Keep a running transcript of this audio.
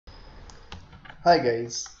Hi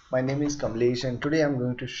guys, my name is Kamlesh and today I'm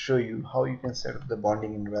going to show you how you can set up the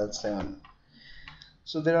bonding in RHEL 7.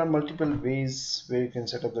 So there are multiple ways where you can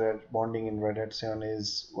set up the bonding in RedHat 7.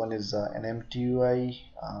 One is an MTUI,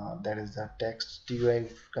 that is the text TUI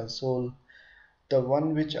console. The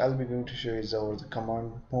one which I'll be going to show is over the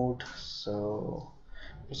command mode. So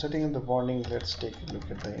for setting up the bonding, let's take a look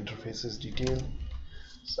at the interfaces detail.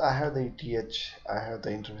 So I have the ETH, I have the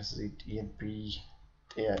interfaces ENP,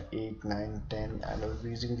 8, 9, 10, and I'll be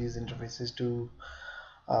using these interfaces to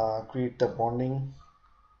create the bonding.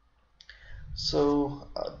 So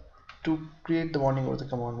to create the bonding over the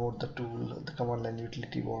command mode, the command line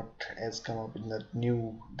utility what has come up in the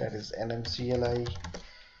new, that is NMCLI.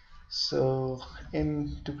 So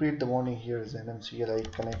to create the bonding, here is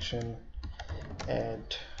NMCLI connection,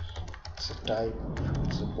 add, it's a type,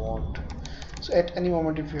 it's a bond. So at any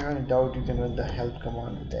moment if you have any doubt, you can run the help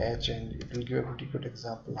command with the H and it will give a pretty good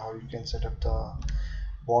example how you can set up the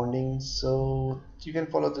bonding. So you can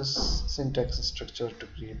follow this syntax structure to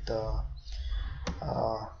create the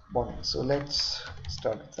bonding. So let's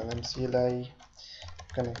start with an MCLI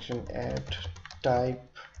connection at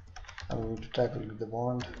type. I'm going to type will be the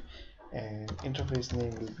bond and interface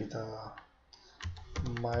name will be the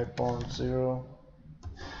my bond 0.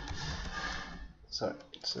 So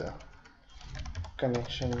it's a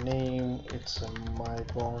connection name, it's a my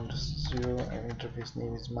bond 0 and interface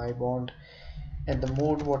name is my bond, and the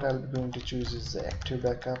mode what I'll be going to choose is the active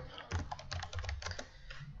backup.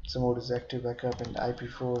 So mode is active backup and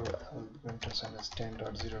IP4 I'm going to assign as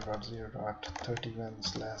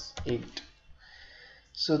 10.0.0.31/8.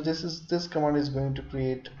 So this command is going to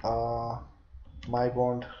create my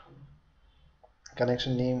bond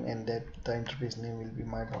connection name and that the interface name will be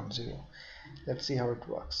my bond 0. Let's see how it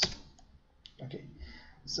works. Okay,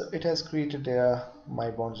 so it has created a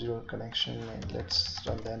my bond 0 connection and let's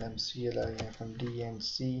run the nmcli fmd and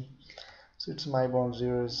see. So it's my bond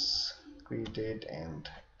 0 is created and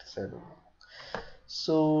disabled.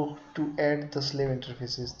 So to add the slave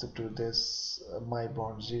interfaces to this my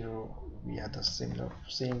bond 0, we have the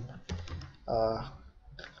same uh,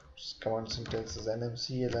 command syntax as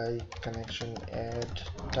nmcli connection add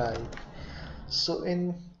type. So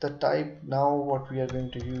in the type, now what we are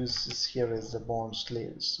going to use is here is the bond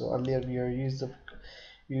slaves. So earlier we are use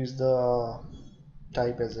the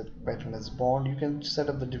type as a pattern as bond. You can set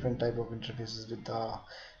up the different type of interfaces with the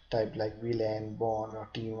type like VLAN, bond, or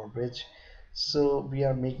team, or bridge. So we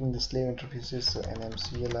are making the slave interfaces. So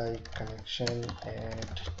nmcli connection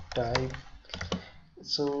and type.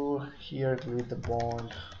 So here it will be the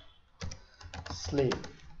bond slave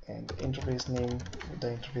and the interface name, the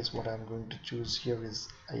interface what I'm going to choose here is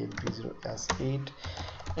INP0S8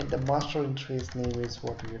 and the master interface name is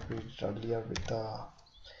what we have created earlier with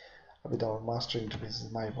our master interface is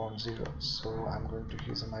my bond 0. So I'm going to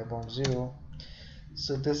use a my bond 0.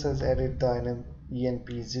 So this has added the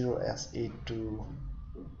ENP0S8 to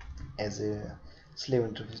as a slave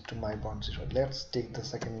interface to my bond 0. Let's take the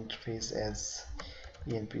second interface as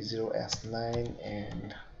ENP0S9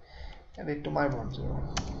 and add it to my bond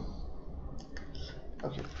 0.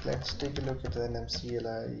 Okay, let's take a look at the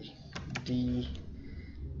NMCLI D.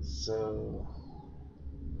 So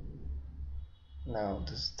now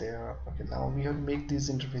this there. Okay, now we have to make these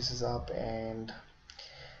interfaces up, and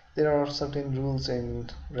there are certain rules in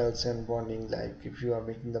RHEL and bonding. Like if you are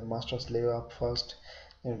making the master slave up first,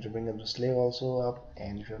 then you bring up the slave also up,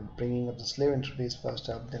 and if you're bringing up the slave interface first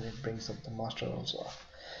up, then it brings up the master also up.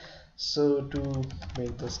 So to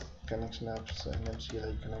make this connection up, so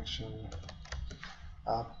NMCLI connection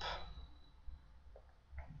up,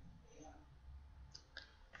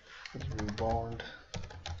 it will be bond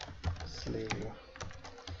slave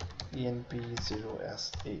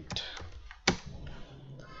ENP0S8.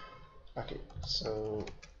 Okay, so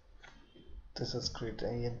this is created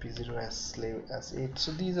ENP0S slave S8.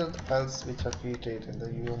 So these are the files which are created in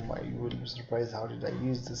the UMI. You will be surprised how did I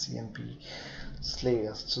use this ENP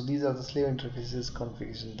slave. So these are the slave interfaces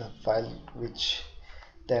configuration, the file which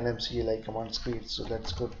the NMCLI commands create. So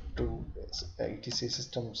let's go to etc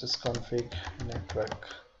system sysconfig network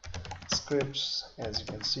scripts. As you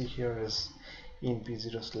can see here is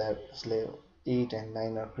ENP0 slave 8 and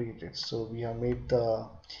 9 are created. So we have made the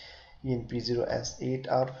ENP0S8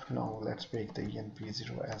 up. Now let's make the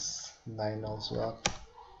ENP0S9 also up.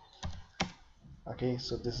 Okay,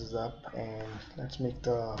 so this is up, and let's make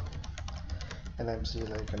the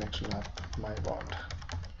NMCLI connection up my bond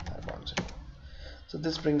 0. So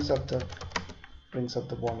this brings up the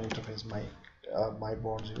bond interface my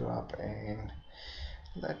bond 0 up, and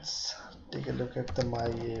let's take a look at the my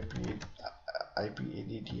IP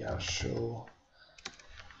ADDR show.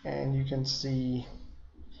 and you can see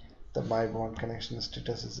the my bond connection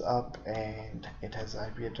status is up and it has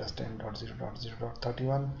IP address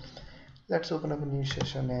 10.0.0.31. Let's open up a new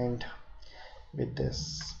session, and with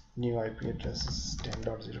this new IP address is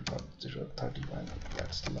 10.0.0.31.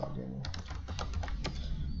 Let's log in.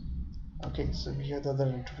 Okay, so we have the other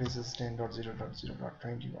interfaces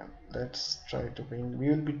 10.0.0.21. Let's try to bring, we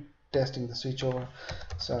will be testing the switchover,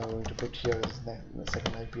 so I'm going to put here is the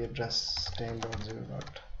second IP address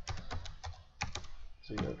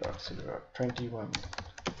 10.0.0.0.21.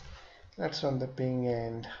 Let's run the ping,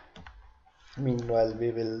 and meanwhile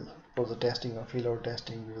we will, for the testing or failover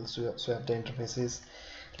testing, we will swap the interfaces.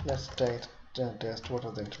 Let's test what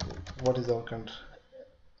are the what is our current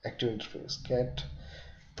active interface. Cat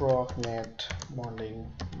procnet bonding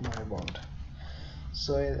my bond.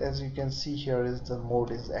 So as you can see here is the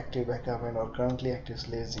mode is active backup, and our currently active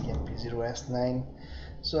slave is enp0s9.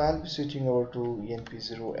 So I'll be switching over to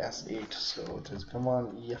enp0s8. So there's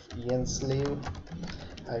command en slave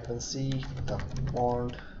 -c the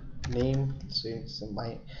bond name, so it's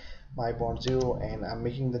my bond 0, and I'm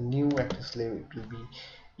making the new active slave, it will be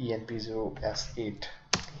enp0s8.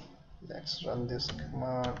 Let's run this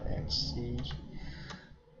command and see.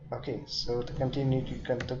 Okay, so the continuity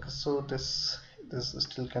so this is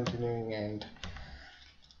still continuing, and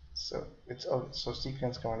so it's so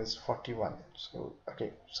sequence command is 41. So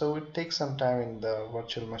okay, so it takes some time in the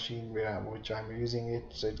virtual machine which I'm using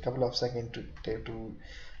it, so it's a couple of seconds to take to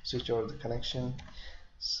switch over the connection.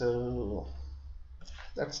 So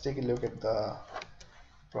let's take a look at the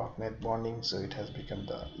procnet bonding. So it has become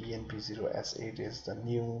the enp0s8 is the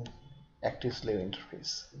new active slave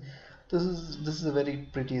interface. This is a very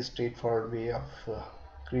pretty straightforward way of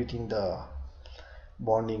creating the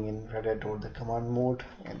bonding in RedHat or the command mode.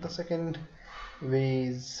 And the second way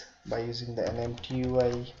is by using the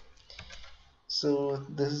nmtui. So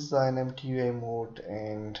this is the nmtui mode,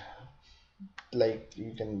 and like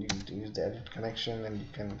you can use the edit connection, and you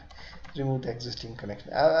can remove the existing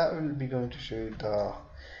connection. I will be going to show you the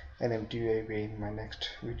nmtui way in my next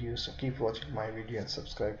video, so keep watching my video and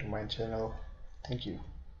subscribe to my channel. Thank you.